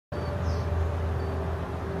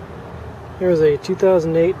Here's a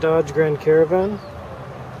 2008 Dodge Grand Caravan.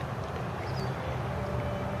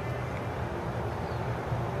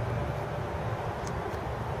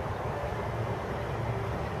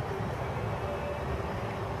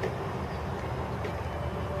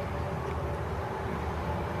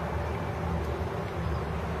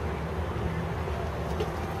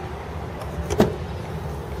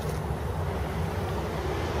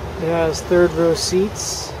 It has third row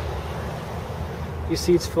seats. These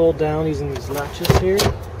seats fold down using these latches here.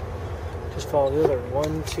 Just follow the other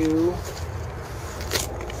 1, 2,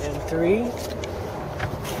 and 3.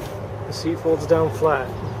 The seat folds down flat.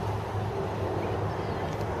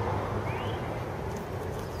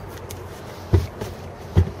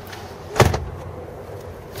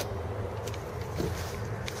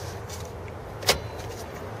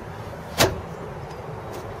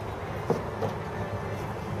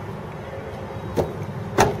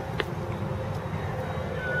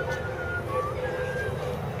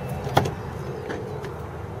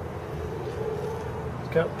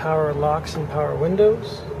 Got power locks and power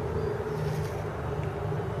windows.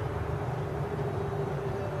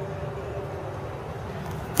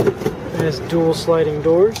 It has dual sliding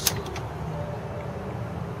doors.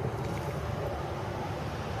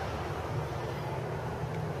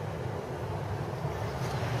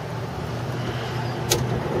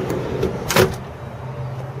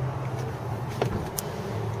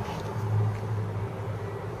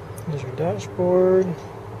 There's your dashboard.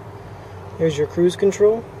 Here's your cruise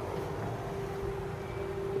control.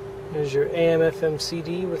 There's your AM/FM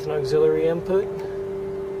CD with an auxiliary input.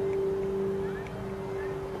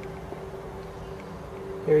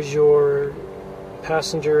 Here's your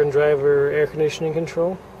passenger and driver air conditioning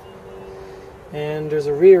control. And there's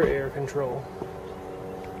a rear air control.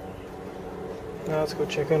 Now let's go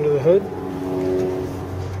check under the hood.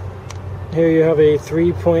 Here you have a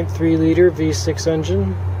 3.3 liter V6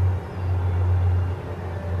 engine.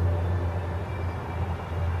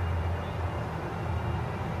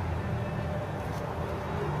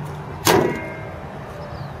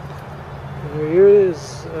 Here it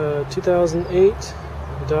is, 2008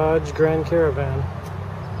 Dodge Grand Caravan.